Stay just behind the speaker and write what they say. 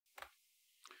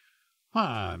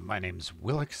Hi, my name's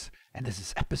Wilx, and this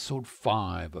is episode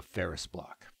 5 of Ferrous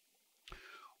block.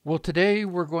 Well, today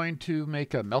we're going to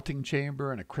make a melting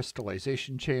chamber and a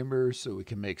crystallization chamber so we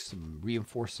can make some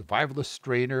reinforced survivalist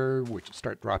strainer, which will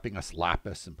start dropping us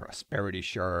lapis and prosperity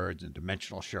shards and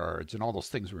dimensional shards and all those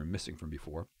things we were missing from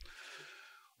before.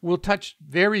 We'll touch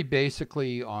very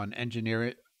basically on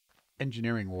energizing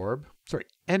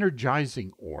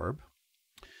orb.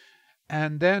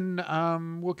 And then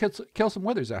we'll kill some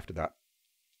withers after that.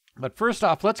 But first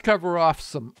off, let's cover off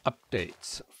some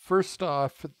updates. First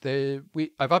off, I've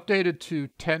updated to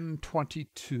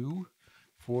 10.22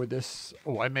 for this.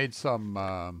 Oh, I made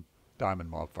some diamond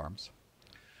mob farms.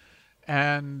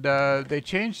 And they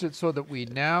changed it so that we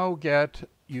now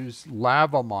use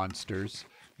lava monsters.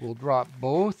 We'll drop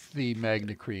both the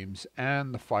magna creams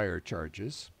and the fire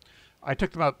charges. I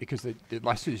took them out because the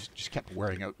last two just kept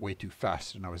wearing out way too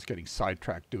fast, and I was getting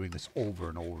sidetracked doing this over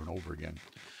and over and over again.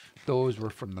 Those were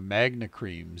from the magna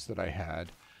creams that I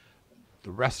had.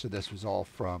 The rest of this was all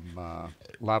from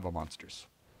lava monsters.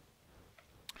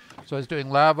 So I was doing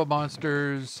lava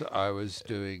monsters. I was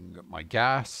doing my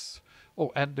gas.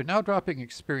 Oh, and they're now dropping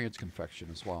experience confection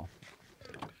as well.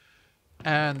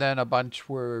 And then a bunch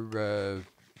were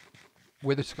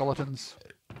wither skeletons.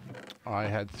 I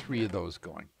had 3 of those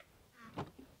going.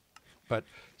 But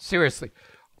seriously,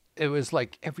 it was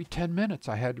like every 10 minutes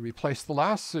I had to replace the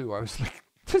lasso. I was like,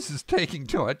 this is taking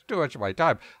too much of my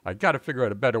time. I got to figure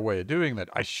out a better way of doing that.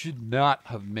 I should not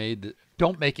have made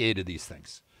don't make 8 of these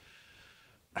things.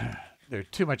 They're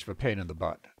too much of a pain in the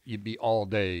butt. You'd be all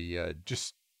day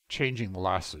just changing the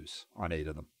lassos on 8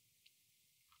 of them.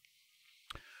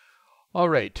 All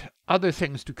right, other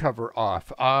things to cover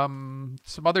off. Some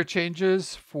other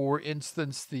changes. For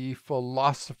instance, the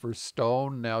Philosopher's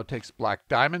Stone now takes black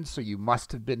diamonds, so you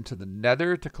must have been to the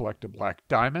Nether to collect a black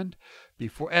diamond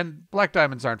before. And black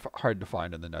diamonds aren't hard to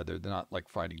find in the Nether. They're not like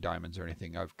finding diamonds or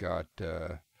anything. I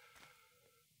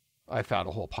found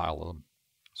a whole pile of them,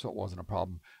 so it wasn't a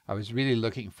problem. I was really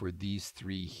looking for these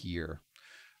 3 here.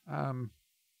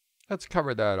 Let's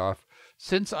cover that off.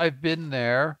 Since I've been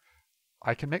there,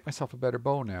 I can make myself a better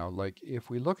bow now. Like, if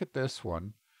we look at this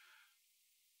one,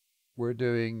 we're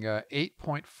doing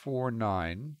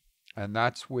 8.49, and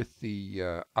that's with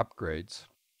the upgrades.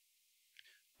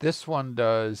 This one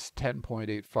does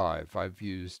 10.85. I've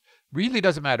used, really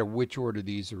doesn't matter which order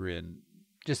these are in,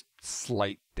 just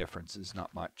slight differences,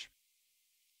 not much.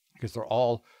 Because they're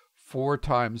all 4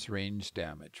 times range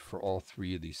damage for all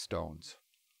 3 of these stones.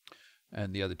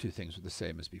 And the other 2 things are the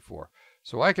same as before.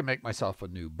 So I can make myself a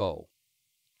new bow.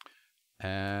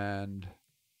 And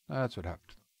that's what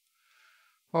happened.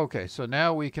 Okay, so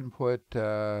now we can put,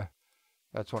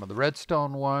 that's one of the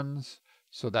redstone ones.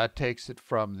 So that takes it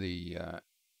from the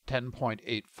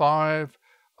 10.85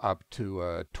 up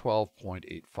to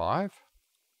 12.85.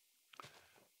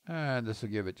 And this will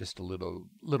give it just a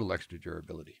little extra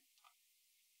durability.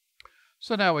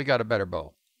 So now we got a better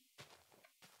bow.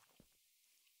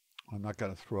 I'm not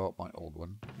going to throw out my old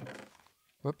one.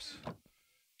 Whoops.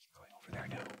 Keep going over there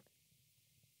now.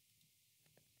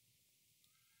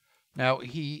 Now,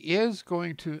 he is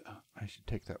going to, I should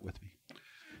take that with me.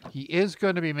 He is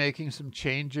going to be making some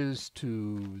changes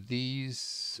to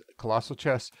these colossal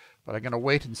chests, but I'm going to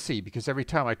wait and see, because every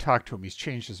time I talk to him, he's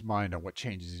changed his mind on what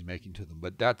changes he's making to them,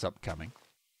 but that's upcoming.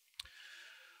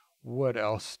 What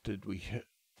else did we hit?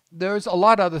 There's a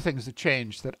lot of other things that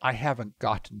changed that I haven't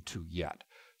gotten to yet,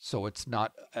 so it's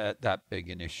not that big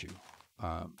an issue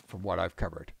from what I've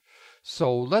covered.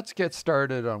 So let's get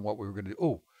started on what we were going to do.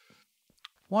 Oh,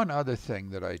 one other thing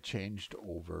that I changed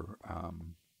over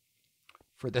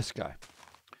for this guy,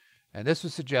 and this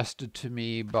was suggested to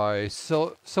me by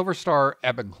Silver Star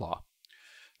Ebenclaw,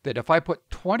 that if I put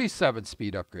 27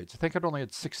 speed upgrades, I think I'd only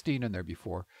had 16 in there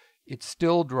before, it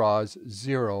still draws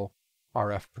 0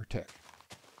 RF per tick.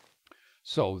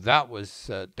 So that was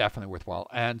definitely worthwhile.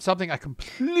 And something I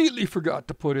completely forgot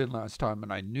to put in last time,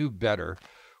 and I knew better,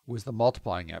 was the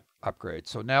multiplying upgrade.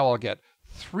 So now I'll get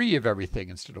 3 of everything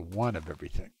instead of 1 of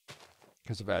everything,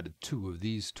 because I've added 2 of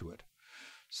these to it.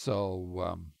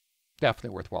 So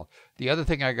definitely worthwhile. The other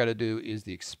thing I got to do is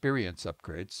the experience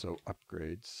upgrades. So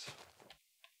upgrades,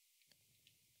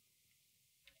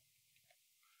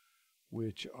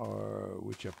 which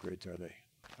upgrades are they?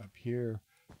 Up here,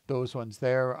 those ones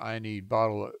there. I need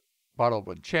bottle of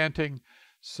enchanting,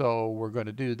 so we're going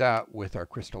to do that with our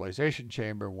crystallization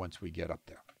chamber once we get up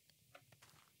there,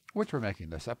 which we're making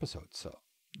this episode, so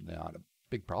not a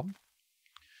big problem.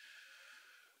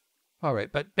 All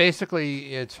right, but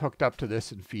basically it's hooked up to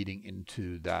this and feeding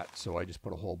into that. So I just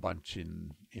put a whole bunch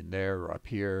in there or up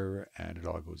here, and it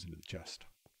all goes into the chest.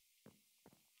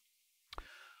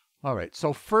 All right,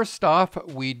 so first off,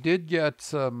 we did get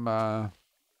some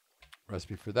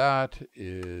recipe for that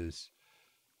is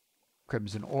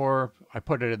crimson ore. I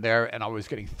put it in there, and I was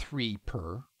getting 3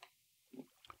 per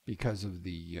because of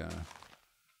the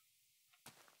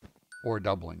ore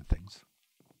doubling things.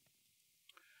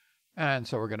 And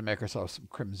so we're going to make ourselves some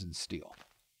crimson steel.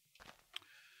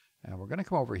 And we're going to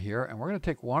come over here, and we're going to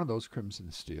take one of those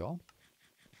crimson steel,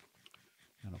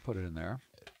 and I'll put it in there.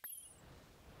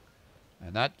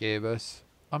 And that gave us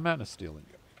a Manasteel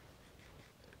ingot.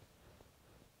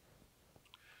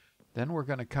 Then we're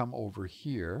going to come over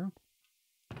here.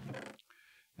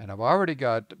 And I've already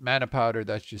got mana powder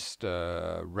that's just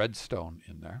redstone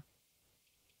in there.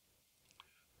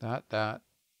 That,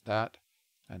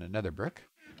 and another brick.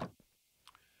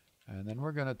 And then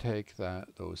we're going to take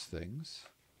those things.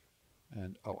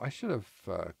 And, oh, I should have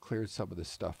cleared some of this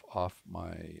stuff off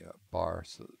my bar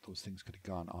so that those things could have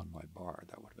gone on my bar.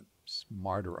 That would have been a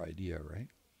smarter idea, right?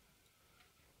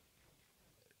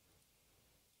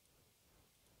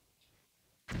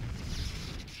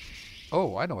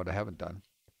 Oh, I know what I haven't done.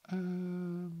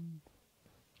 I'm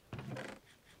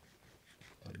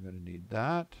going to need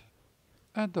that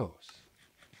and those.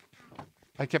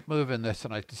 I kept moving this,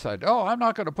 and I decided, oh, I'm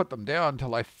not going to put them down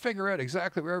until I figure out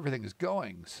exactly where everything is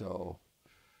going. So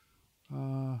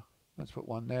let's put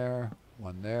one there,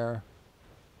 one there.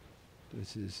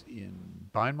 This is in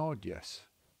bind mode, yes.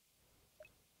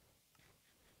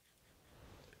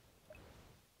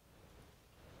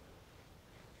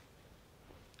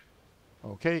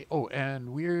 Okay, oh, and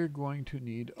we're going to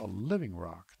need a living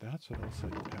rock. That's what else I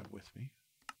don't have with me.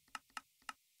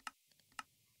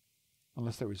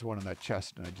 Unless there was one in that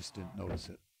chest and I just didn't notice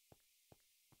it.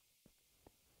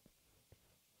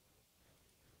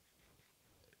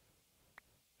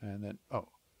 And then, oh,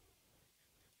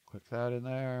 click that in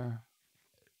there.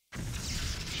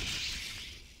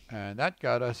 And that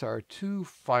got us our 2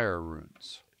 fire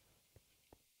runes.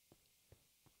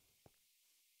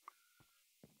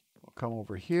 We'll come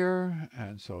over here,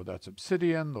 and so that's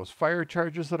obsidian, those fire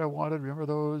charges that I wanted, remember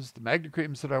those? The magna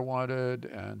creams that I wanted,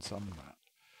 and some of that.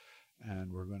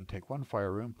 And we're going to take 1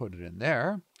 fire rune, put it in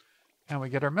there, and we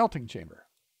get our melting chamber.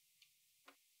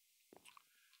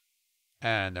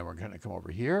 And then we're going to come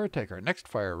over here, take our next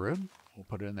fire rune, we'll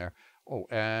put it in there. Oh,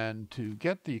 and to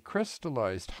get the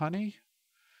crystallized honey,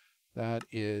 that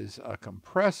is a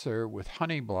compressor with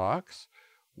honey blocks,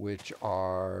 which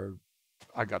are,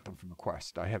 I got them from a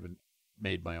quest. I haven't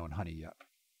made my own honey yet.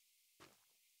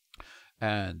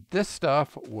 And this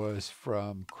stuff was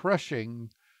from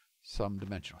crushing some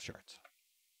dimensional shards.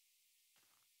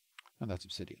 And that's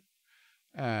obsidian.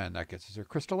 And that gets us our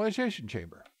crystallization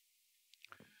chamber.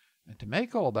 And to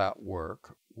make all that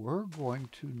work, we're going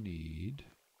to need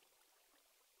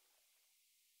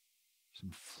some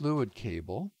fluid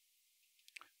cable.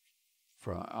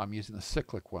 I'm using the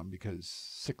cyclic one because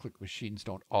cyclic machines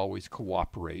don't always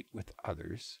cooperate with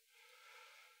others.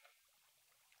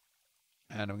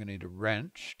 And I'm going to need a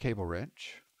wrench, cable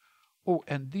wrench. Oh,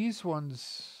 and these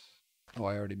ones, oh,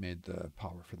 I already made the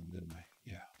power for them, didn't I?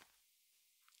 Yeah.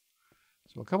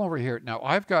 So we'll come over here. Now,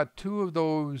 I've got 2 of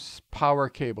those power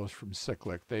cables from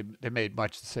Cyclic. They made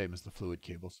much the same as the fluid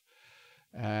cables.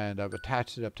 And I've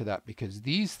attached it up to that because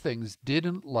these things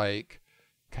didn't like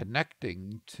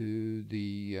connecting to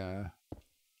the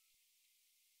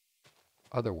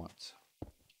other ones.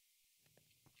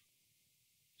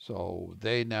 So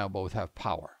they now both have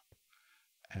power.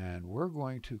 And we're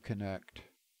going to connect.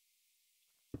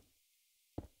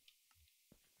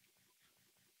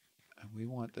 And we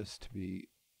want this to be,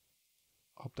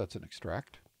 I hope that's an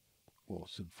extract. We'll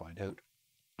soon find out.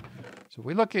 So if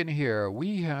we look in here,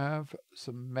 we have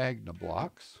some magna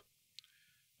blocks.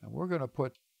 And we're going to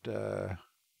put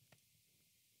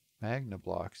magna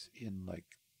blocks in like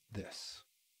this.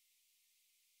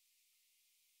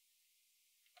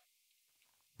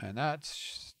 And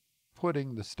that's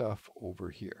putting the stuff over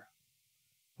here.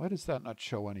 Why does that not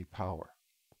show any power?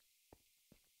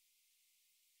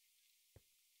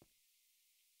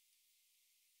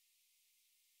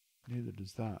 Neither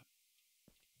does that.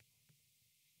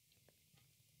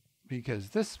 Because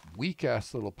this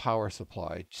weak-ass little power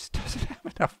supply just doesn't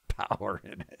have enough power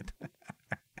in it.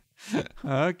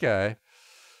 Okay.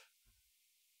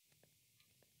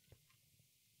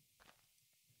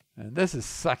 And this is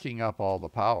sucking up all the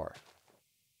power.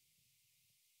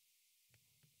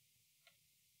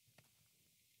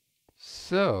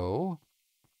 So,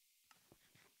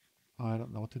 I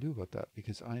don't know what to do about that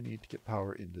because I need to get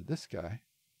power into this guy.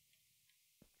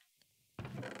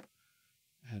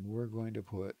 And we're going to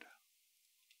put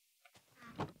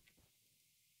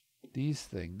these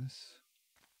things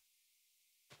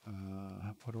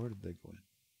What order did they go in?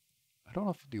 I don't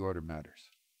know if the order matters.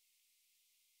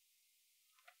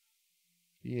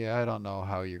 Yeah, I don't know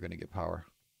how you're going to get power.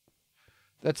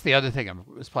 That's the other thing I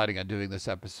was planning on doing this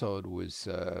episode, was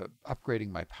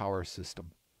upgrading my power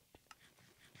system.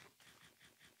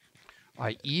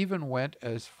 I even went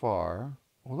as far...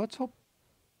 Well, let's hope...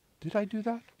 Did I do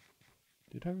that?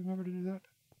 Did I remember to do that?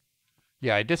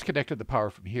 Yeah, I disconnected the power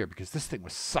from here because this thing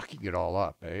was sucking it all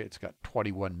up. It's got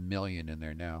 21 million in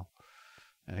there now.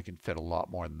 And it can fit a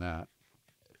lot more than that.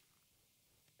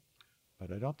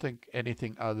 But I don't think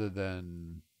anything other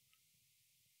than...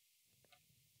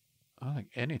 I don't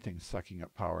think anything's sucking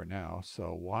up power now.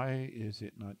 So why is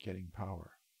it not getting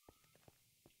power?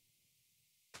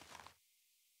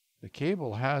 The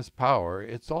cable has power.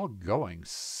 It's all going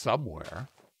somewhere.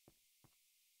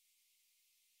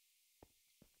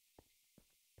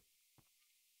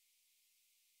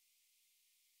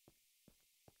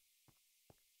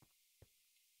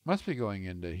 Must be going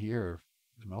into here,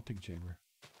 the melting chamber.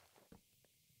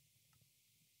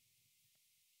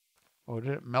 Oh,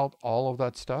 did it melt all of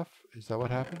that stuff? Is that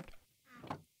what happened?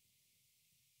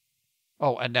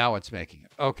 Oh, and now it's making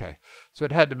it. Okay. So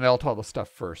it had to melt all the stuff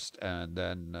first, and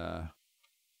then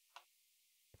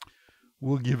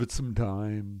we'll give it some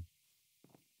time.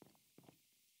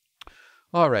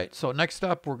 All right. So next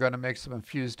up, we're going to make some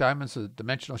infused diamonds with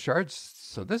dimensional shards.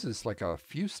 So this is like a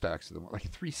few stacks of them, like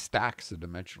 3 stacks of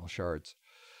dimensional shards.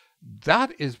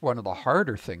 That is one of the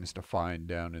harder things to find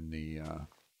down in the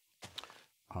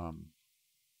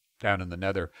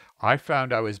nether. I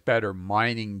found I was better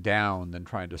mining down than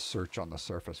trying to search on the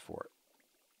surface for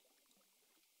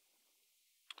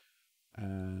it.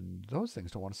 And those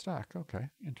things don't want to stack. Okay,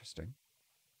 interesting.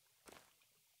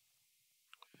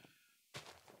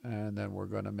 And then we're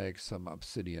going to make some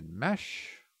obsidian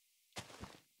mesh.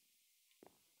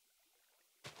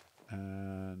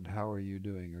 And how are you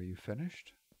doing? Are you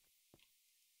finished?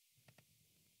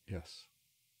 Yes.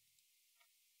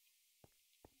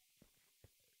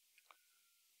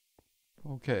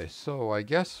 Okay, so I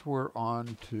guess we're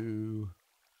on to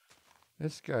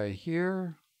this guy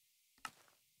here.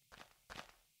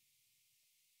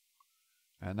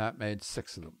 And that made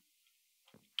 6 of them.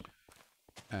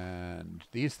 And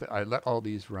these, I let all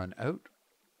these run out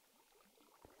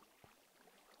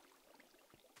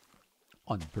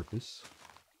on purpose.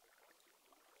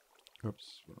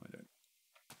 Oops, what am I doing?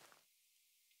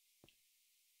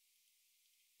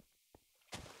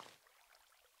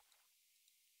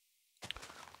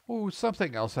 Oh,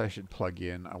 something else I should plug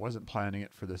in. I wasn't planning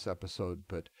it for this episode,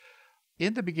 but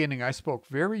in the beginning I spoke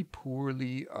very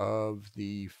poorly of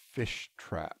the fish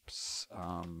traps.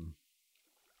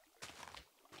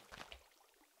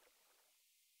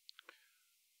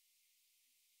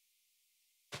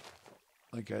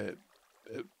 The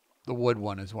wood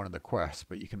one is one of the quests,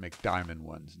 but you can make diamond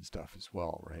ones and stuff as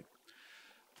well, right?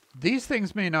 These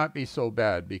things may not be so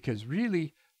bad because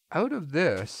really, out of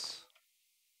this,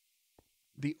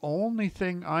 the only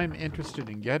thing I'm interested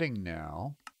in getting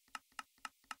now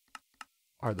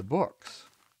are the books.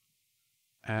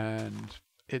 And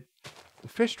the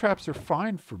fish traps are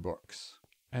fine for books,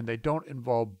 and they don't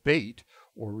involve bait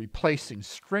or replacing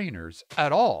strainers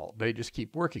at all. They just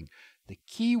keep working. The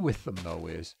key with them, though,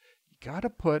 is you got to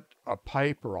put a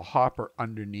pipe or a hopper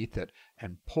underneath it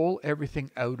and pull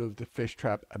everything out of the fish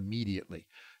trap immediately.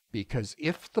 Because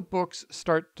if the books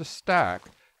start to stack,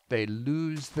 they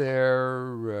lose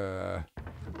their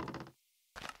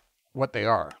what they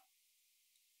are.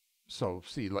 So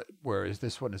see, whereas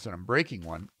this one is an unbreaking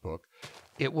book,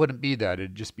 it wouldn't be that.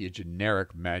 It'd just be a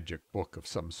generic magic book of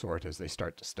some sort as they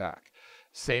start to stack.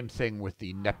 Same thing with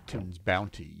the Neptune's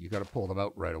Bounty. You got to pull them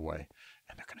out right away,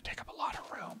 and they're going to take up a lot of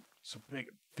room. So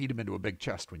feed them into a big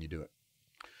chest when you do it.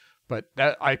 But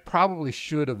I probably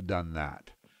should have done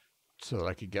that so that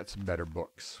I could get some better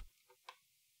books.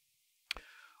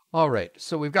 All right,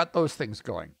 so we've got those things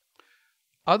going.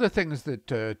 Other things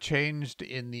that changed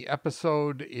in the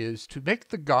episode is to make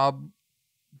the gobber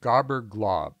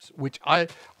globs, which I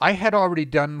had already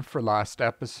done for last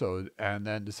episode and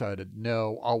then decided,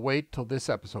 no, I'll wait till this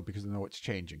episode because I know it's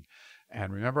changing.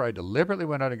 And remember, I deliberately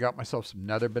went out and got myself some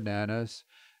nether bananas,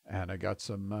 and I got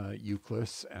some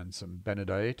Euclase and some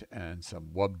benedite and some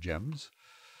wub gems.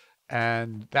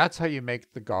 And that's how you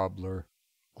make the gobbler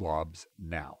globs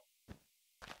now.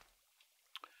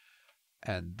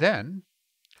 And then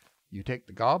you take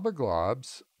the gobbler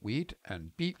globs, wheat,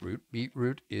 and beetroot.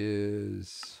 Beetroot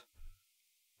is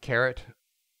carrot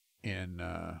in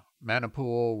mana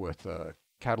pool with a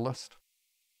catalyst.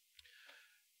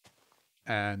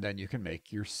 And then you can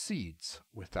make your seeds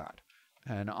with that.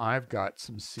 And I've got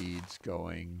some seeds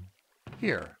going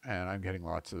here. And I'm getting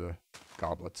lots of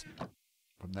goblets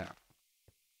from there.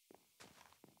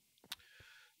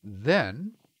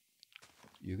 Then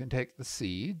you can take the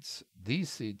seeds, these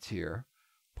seeds here,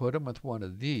 put them with one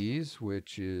of these,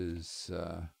 which is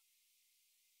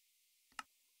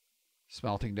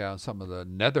smelting down some of the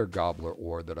nether gobbler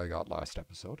ore that I got last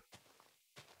episode.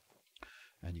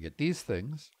 And you get these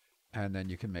things, and then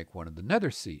you can make one of the nether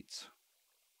seeds.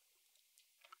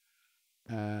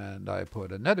 And I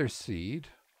put a nether seed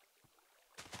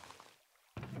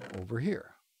over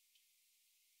here.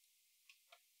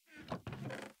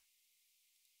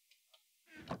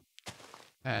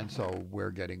 And so we're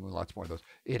getting lots more of those.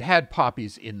 It had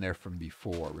poppies in there from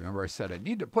before. Remember I said I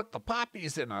need to put the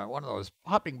poppies in one of those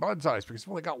hopping bonsais because I've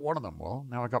only got one of them. Well,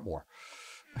 now I got more.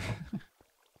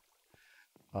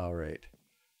 All right.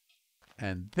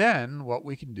 And then what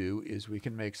we can do is we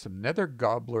can make some nether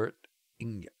goblet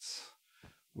ingots,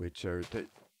 which are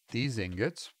these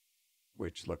ingots,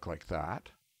 which look like that.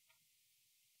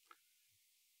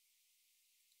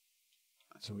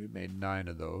 So we made 9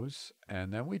 of those.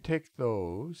 And then we take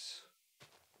those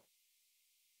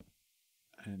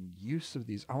and use of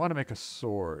these. I want to make a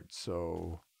sword.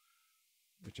 So,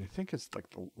 which I think is like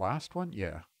the last one.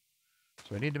 Yeah.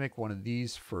 So I need to make one of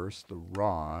these first, the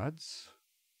rods.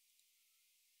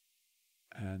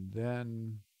 And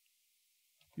then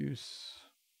use,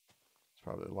 it's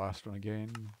probably the last one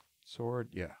again. Sword.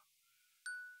 Yeah.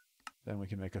 Then we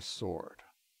can make a sword.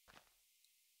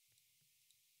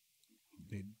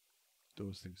 Need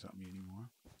those things on me anymore.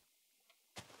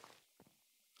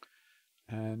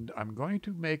 And I'm going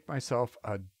to make myself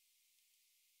a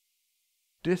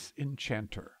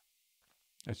disenchanter.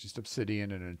 That's just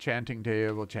obsidian and an enchanting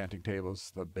table. Enchanting table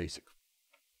is the basic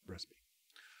recipe.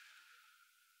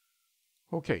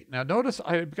 Okay, now notice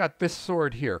I've got this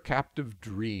sword here, Captive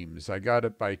Dreams. I got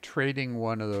it by trading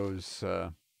one of those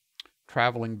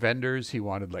traveling vendors. He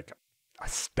wanted like a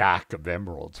stack of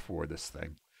emeralds for this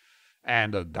thing.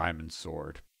 And a diamond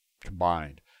sword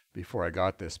combined before I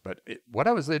got this. But what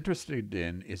I was interested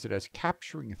in is it has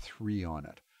capturing 3 on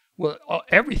it. Well,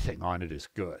 everything on it is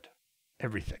good.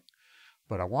 Everything.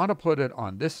 But I want to put it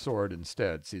on this sword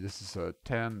instead. See, this is a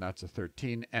 10, that's a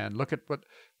 13. And look at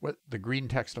what the green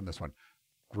text on this one.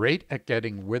 Great at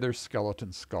getting wither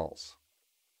skeleton skulls.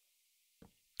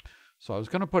 So I was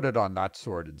going to put it on that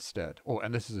sword instead. Oh,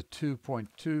 and this is a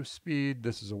 2.2 speed.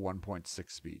 This is a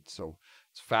 1.6 speed. So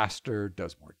it's faster,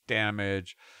 does more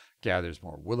damage, gathers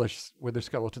more wither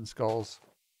skeleton skulls.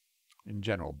 In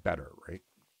general, better, right?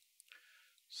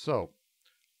 So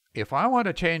if I want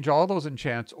to change all those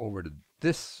enchants over to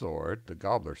this sword, the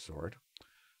gobbler sword,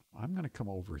 I'm going to come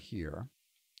over here.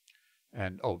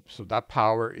 And, oh, so that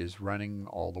power is running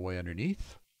all the way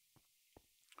underneath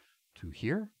to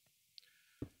here.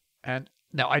 And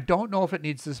now I don't know if it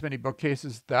needs this many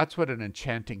bookcases. That's what an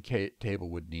enchanting table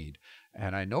would need.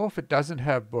 And I know if it doesn't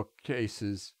have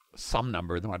bookcases, some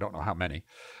number of them, I don't know how many,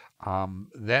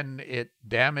 then it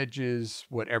damages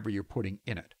whatever you're putting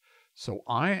in it. So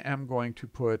I am going to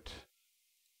put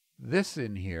this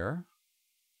in here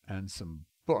and some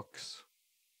books.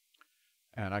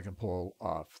 And I can pull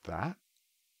off that.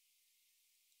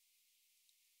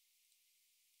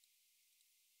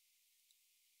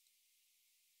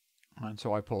 And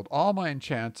so I pulled all my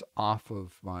enchants off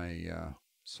of my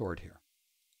sword here.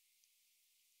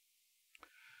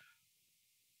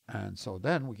 And so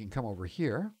then we can come over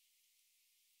here.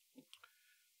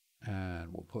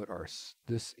 And we'll put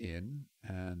this in.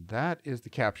 And that is the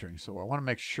capturing. So I want to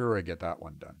make sure I get that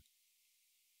one done.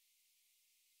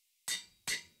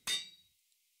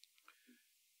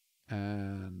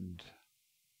 And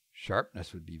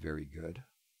sharpness would be very good.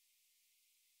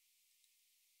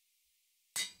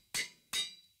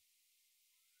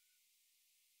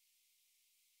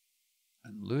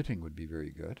 And looting would be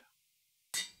very good.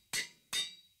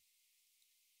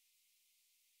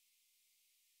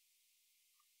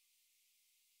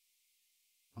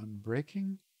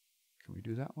 Unbreaking, can we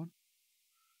do that one?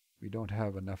 We don't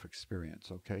have enough experience.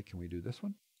 Okay, can we do this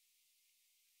one?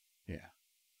 Yeah.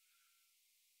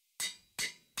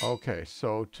 Okay,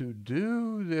 so to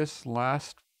do this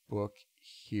last book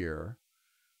here,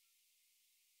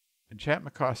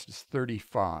 enchantment cost is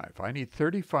 35. I need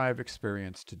 35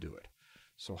 experience to do it.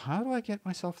 So how do I get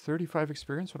myself 35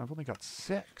 experience when I've only got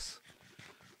 6?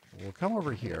 We'll come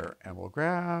over here and we'll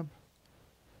grab...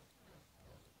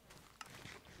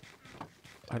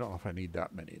 I don't know if I need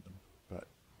that many of them, but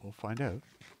we'll find out.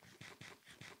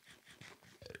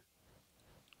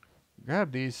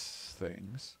 Grab these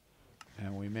things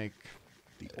and we make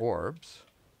the orbs.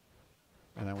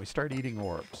 And then we start eating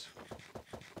orbs.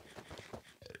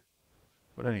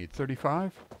 What do I need?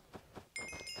 35?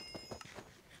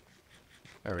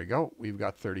 There we go. We've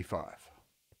got 35.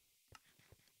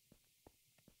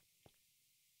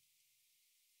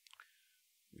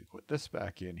 We put this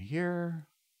back in here.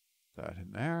 That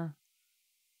in there.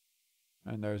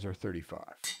 And there's our 35.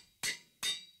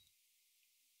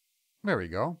 There we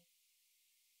go.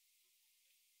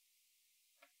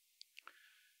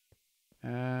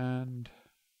 And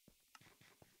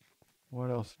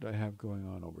what else did I have going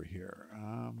on over here?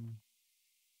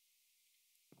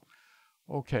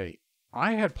 Okay,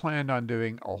 I had planned on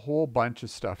doing a whole bunch of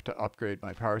stuff to upgrade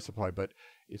my power supply, but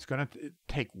it's going to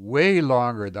take way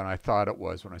longer than I thought it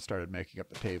was when I started making up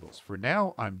the tables. For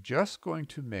now, I'm just going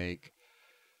to make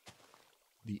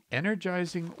the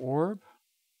Energizing orb,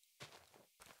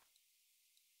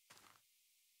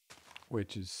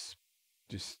 which is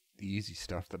just the easy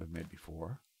stuff that I've made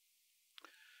before.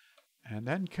 And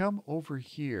then come over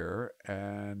here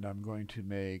and I'm going to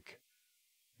make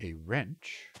a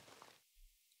wrench.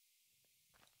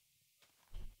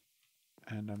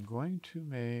 And I'm going to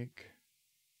make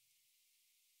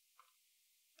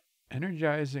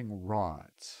energizing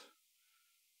rods.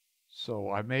 So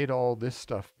I made all this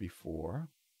stuff before.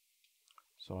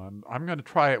 So I'm going to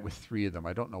try it with 3 of them.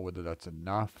 I don't know whether that's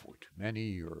enough or too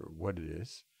many or what it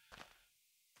is.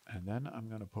 And then I'm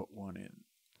going to put one in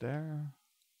there.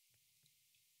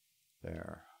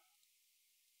 There.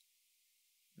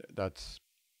 That's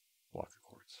block of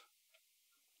quartz.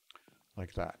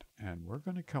 Like that. And we're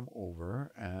going to come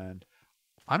over and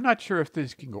I'm not sure if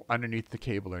these can go underneath the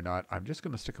cable or not. I'm just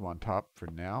going to stick them on top for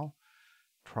now.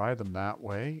 Try them that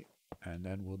way. And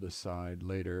then we'll decide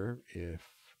later if...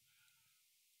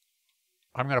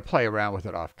 I'm going to play around with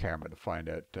it off camera to find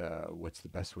out what's the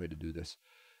best way to do this.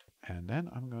 And then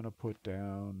I'm going to put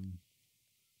down...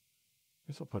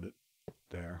 I guess I'll put it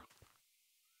there.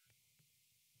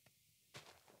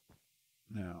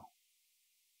 Now,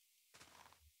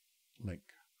 link.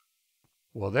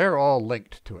 Well, they're all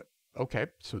linked to it. Okay,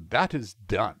 so that is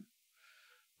done.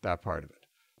 That part of it.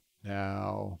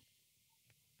 Now,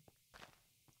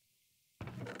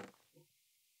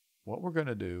 what we're going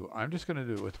to do, I'm just going to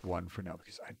do it with one for now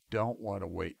because I don't want to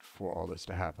wait for all this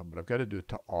to happen, but I've got to do it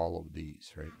to all of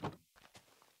these, right?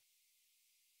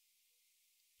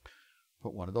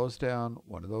 Put one of those down,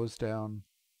 one of those down,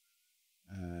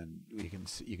 and you can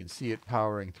see it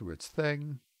powering through its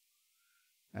thing,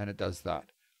 and it does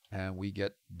that. And we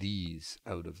get these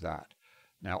out of that.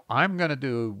 Now I'm going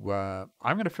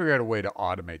to figure out a way to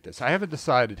automate this. I haven't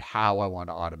decided how I want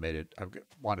to automate it. I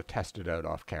want to test it out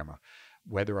off camera.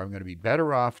 Whether I'm going to be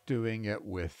better off doing it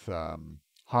with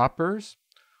hoppers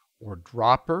or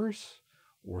droppers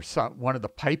or one of the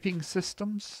piping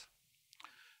systems,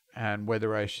 and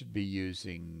whether I should be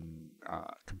using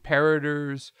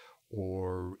comparators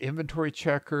or inventory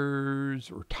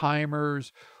checkers or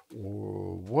timers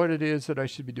or what it is that I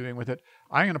should be doing with it.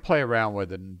 I'm going to play around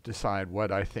with it and decide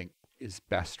what I think is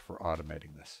best for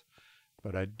automating this.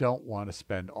 But I don't want to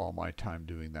spend all my time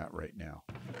doing that right now.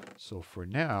 So for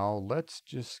now, let's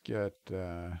just get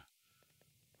that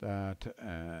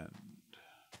and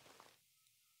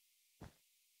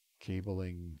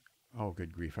cabling. Oh,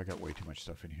 good grief. I got way too much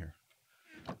stuff in here.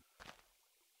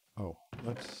 Oh,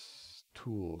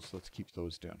 tools. Let's keep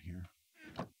those down here.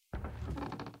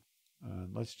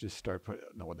 And let's just start putting,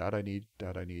 no, that I need.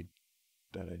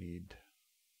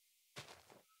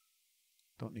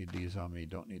 Don't need these on me.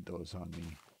 Don't need those on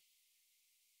me.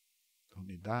 Don't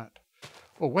need that.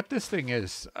 Oh, what this thing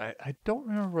is, I don't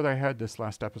remember whether I had this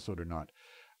last episode or not.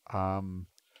 The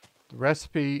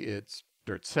recipe, it's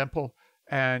dirt simple,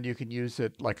 and you can use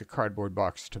it like a cardboard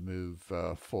box to move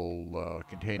full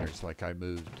containers. Like I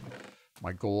moved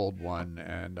my gold one,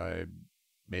 and I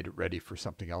made it ready for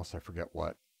something else. I forget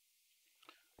what.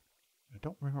 I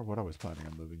don't remember what I was planning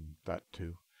on moving that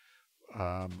to.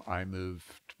 I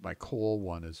moved my coal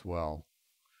one as well.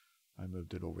 I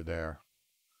moved it over there.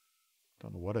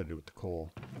 Don't know what I did with the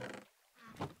coal.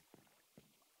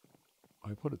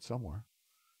 I put it somewhere.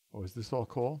 Oh, is this all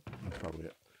coal? That's probably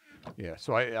it. Yeah,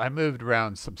 so I moved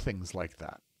around some things like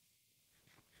that.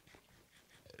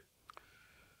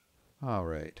 All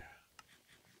right.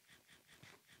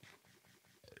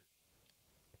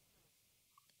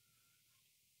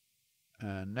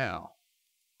 And now,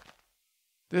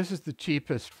 this is the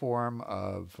cheapest form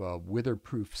of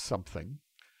witherproof something.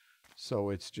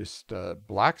 So it's just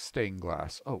black stained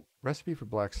glass. Oh, recipe for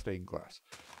black stained glass.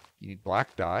 You need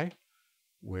black dye,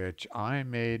 which I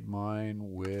made mine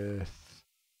with,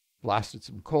 blasted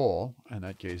some coal, and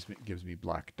that gives me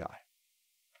black dye.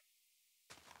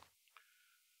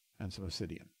 And some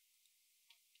obsidian.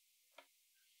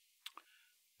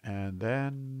 And And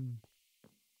then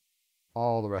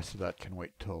all the rest of that can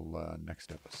wait till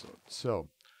next episode. So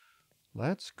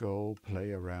let's go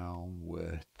play around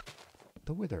with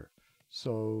the wither.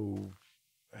 So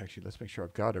actually, let's make sure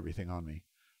I've got everything on me.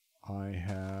 I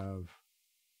have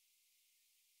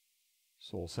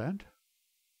soul sand,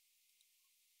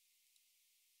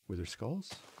 wither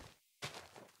skulls,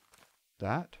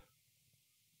 that,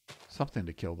 something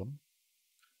to kill them.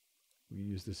 We can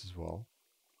use this as well.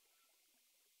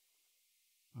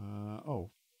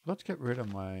 Oh, let's get rid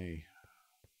of my...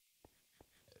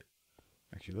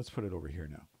 Actually, let's put it over here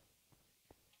now.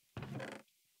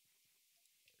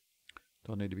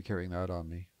 Don't need to be carrying that on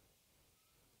me.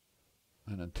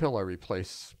 And until I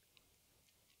replace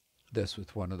this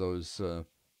with one of those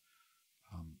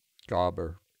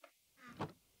gobber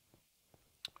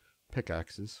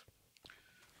pickaxes,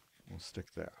 we'll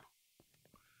stick there.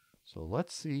 So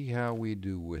let's see how we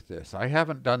do with this. I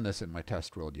haven't done this in my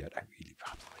test world yet. I really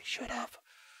probably should have.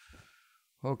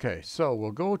 Okay, so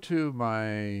we'll go to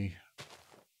my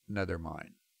nether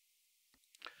mine.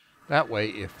 That way,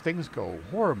 if things go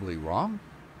horribly wrong,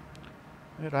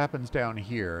 it happens down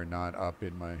here, not up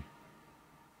in my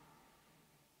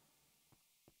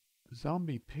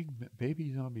zombie pigment,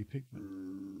 baby zombie pigment.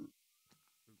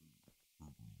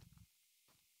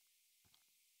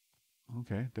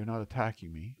 Okay, they're not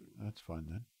attacking me. That's fun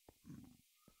then.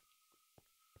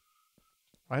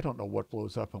 I don't know what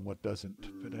blows up and what doesn't,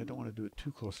 but I don't want to do it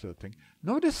too close to the thing.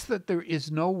 Notice that there is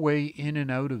no way in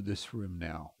and out of this room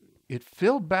now. It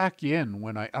filled back in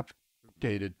when I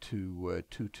updated to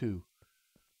 2.2.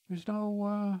 There's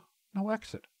no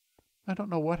exit. I don't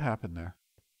know what happened there.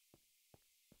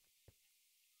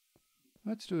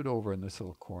 Let's do it over in this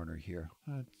little corner here.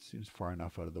 That seems far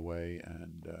enough out of the way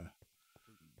and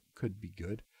could be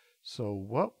good. So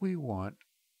what we want,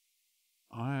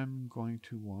 I'm going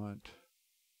to want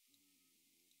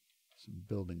some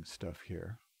building stuff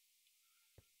here.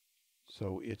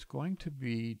 So it's going to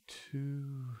be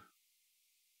two...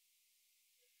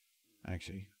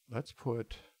 Actually, let's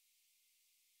put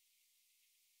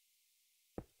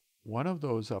one of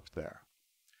those up there.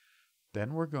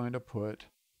 Then we're going to put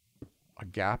a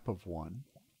gap of one.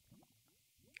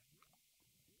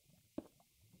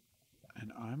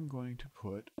 And I'm going to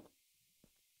put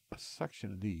a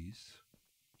section of these.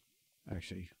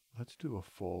 Actually, let's do a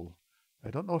full.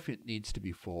 I don't know if it needs to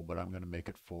be full, but I'm going to make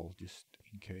it full just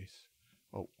in case.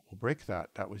 Oh, we'll break that.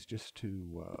 That was just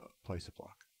to place a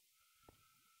block.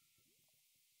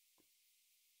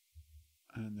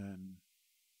 And then...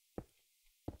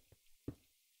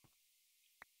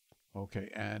 Okay,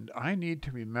 and I need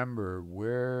to remember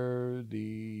where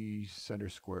the center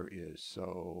square is.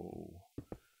 So...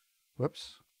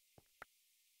 Whoops.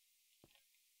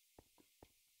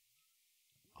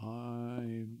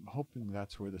 I'm hoping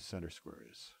that's where the center square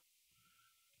is.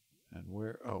 And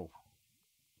where, oh,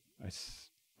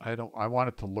 I want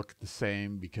it to look the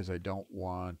same because I don't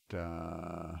want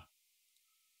to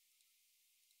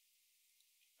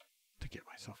get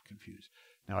myself confused.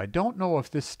 Now, I don't know if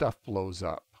this stuff blows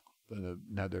up, the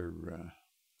netherrack.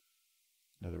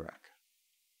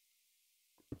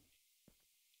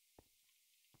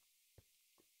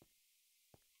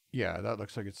 Yeah, that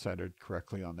looks like it's centered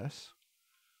correctly on this.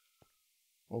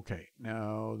 Okay,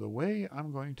 now the way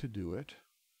I'm going to do it...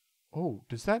 Oh,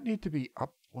 does that need to be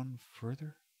up one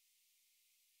further?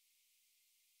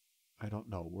 I don't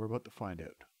know. We're about to find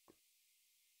out.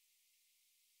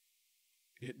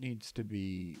 It needs to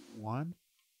be one,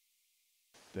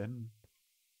 then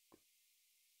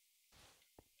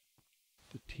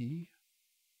the T,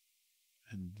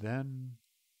 and then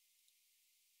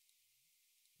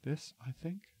this, I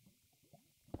think.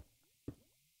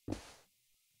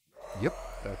 Yep,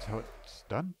 that's how it's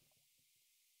done.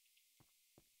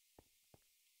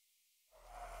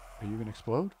 Are you going to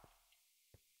explode?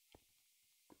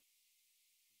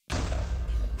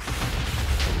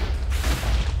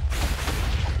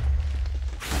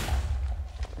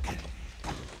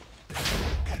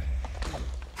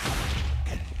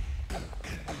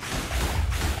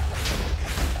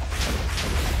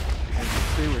 As you can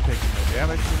see, we're taking no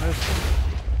damage from this.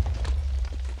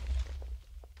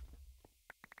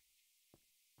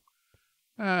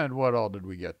 And what all did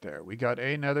we get there? We got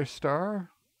a nether star,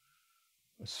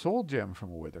 a soul gem from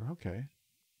a wither. Okay.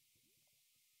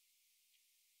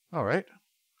 All right.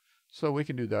 So we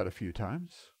can do that a few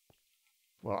times.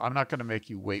 Well, I'm not going to make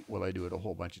you wait while I do it a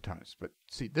whole bunch of times. But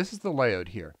see, this is the layout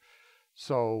here.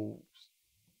 So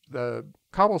the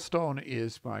cobblestone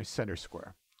is my center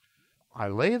square. I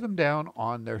lay them down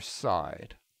on their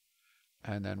side.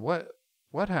 And then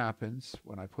what happens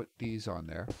when I put these on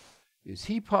there is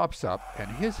he pops up and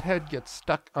his head gets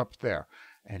stuck up there.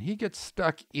 And he gets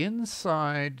stuck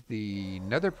inside the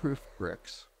netherproof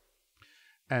bricks.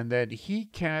 And then he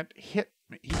can't hit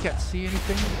me. He can't see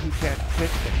anything. He can't hit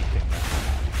anything.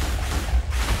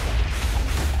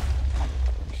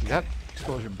 See, that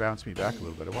explosion bounced me back a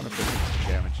little bit. I wonder if it did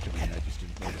some damage to me and I just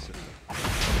didn't notice it.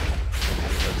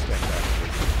 Let's stand back.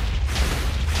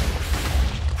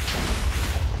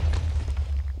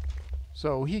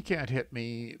 So he can't hit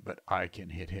me, but I can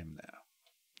hit him now.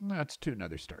 That's 2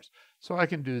 nether stars. So I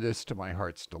can do this to my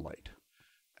heart's delight.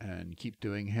 And keep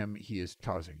doing him. He is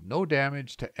causing no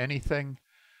damage to anything.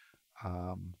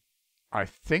 I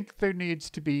think there needs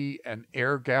to be an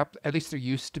air gap. At least there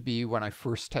used to be when I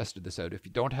first tested this out. If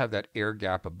you don't have that air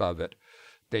gap above it,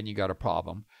 then you got a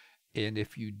problem. And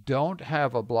if you don't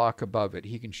have a block above it,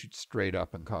 he can shoot straight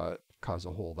up and cause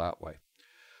a hole that way.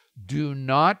 Do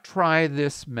not try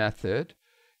this method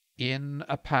in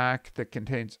a pack that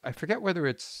contains, I forget whether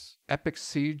it's Epic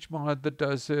Siege mod that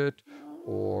does it,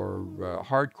 or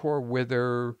Hardcore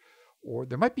Wither, or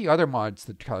there might be other mods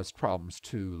that cause problems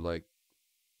too, like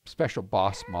special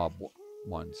boss mob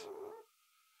ones.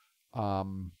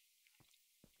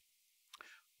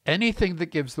 Anything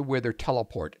that gives the Wither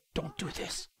teleport, don't do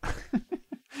this.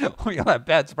 Or you'll have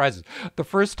bad surprises. The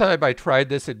first time I tried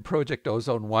this in Project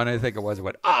Ozone 1, I think it was, I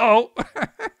went, oh,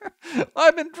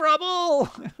 I'm in trouble.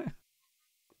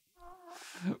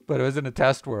 But it was in a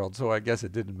test world, so I guess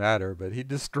it didn't matter. But he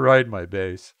destroyed my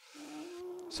base.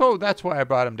 So that's why I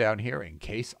brought him down here, in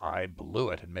case I blew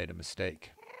it and made a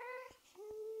mistake.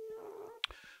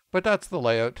 But that's the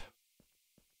layout.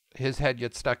 His head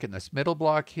gets stuck in this middle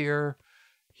block here.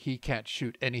 He can't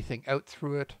shoot anything out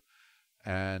through it.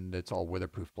 And it's all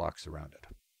weatherproof blocks around it.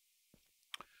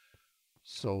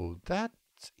 So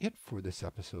that's it for this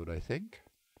episode, I think.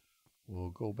 We'll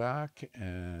go back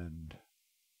and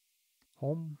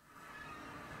home.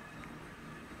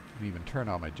 Can even turn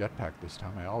on my jetpack this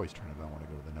time. I always turn it on when I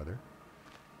go to the nether.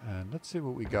 And let's see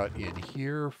what we got in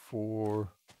here for...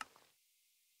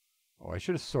 Oh, I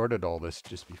should have sorted all this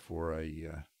just before I...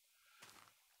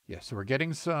 Yeah, so we're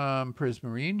getting some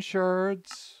Prismarine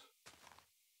shards.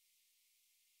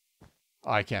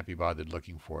 I can't be bothered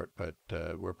looking for it, but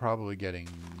we're probably getting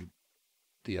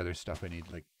the other stuff I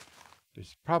need. Like,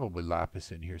 there's probably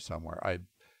lapis in here somewhere.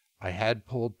 I had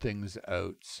pulled things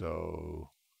out,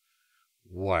 so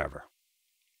whatever.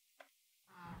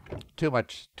 Too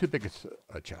big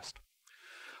a chest.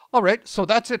 All right, so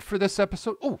that's it for this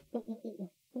episode. Oh,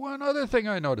 one other thing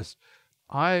I noticed.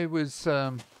 I was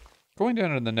going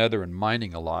down in the nether and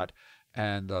mining a lot,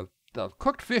 and the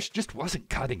cooked fish just wasn't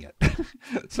cutting it.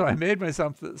 So I made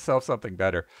myself something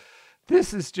better.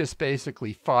 This is just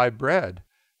basically 5 bread,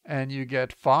 and you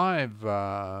get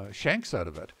 5 shanks out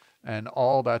of it, and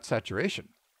all that saturation.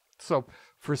 So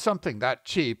for something that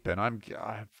cheap, and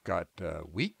I've got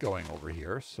wheat going over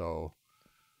here, so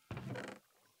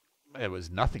it was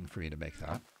nothing for me to make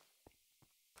that.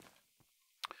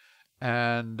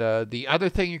 And the other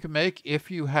thing you can make,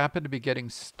 if you happen to be getting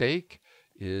steak,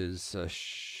 is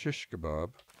shish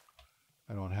kebab.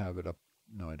 I don't have it up.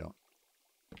 No, I don't.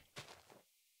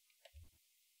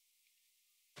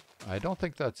 I don't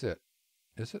think that's it.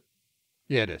 Is it?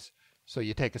 Yeah, it is. So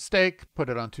you take a steak, put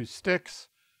it on 2 sticks,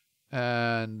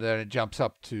 and then it jumps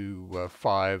up to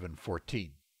 5 and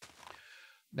 14.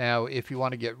 Now, if you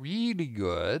want to get really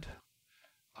good,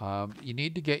 you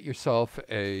need to get yourself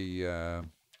a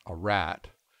rat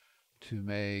to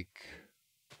make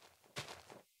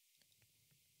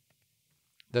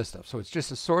this stuff. So it's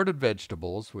just assorted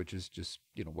vegetables, which is just,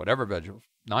 whatever vegetable,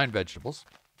 9 vegetables.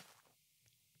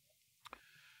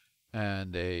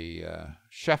 And a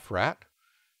chef rat.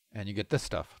 And you get this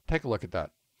stuff. Take a look at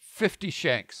that. 50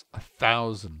 shanks,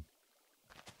 1,000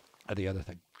 of the other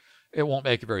thing. It won't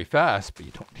make it very fast, but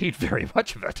you don't need very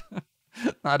much of it.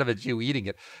 Not if it's you eating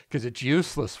it, because it's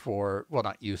useless for, well,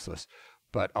 not useless,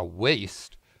 but a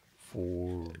waste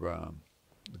for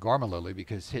the Gorma Lily,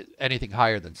 because anything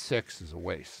higher than 6 is a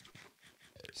waste.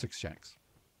 6 shanks.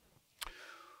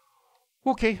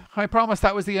 Okay, I promise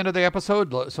that was the end of the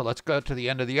episode, so let's go to the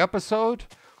end of the episode.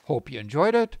 Hope you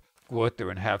enjoyed it. Go out there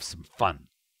and have some fun.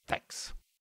 Thanks.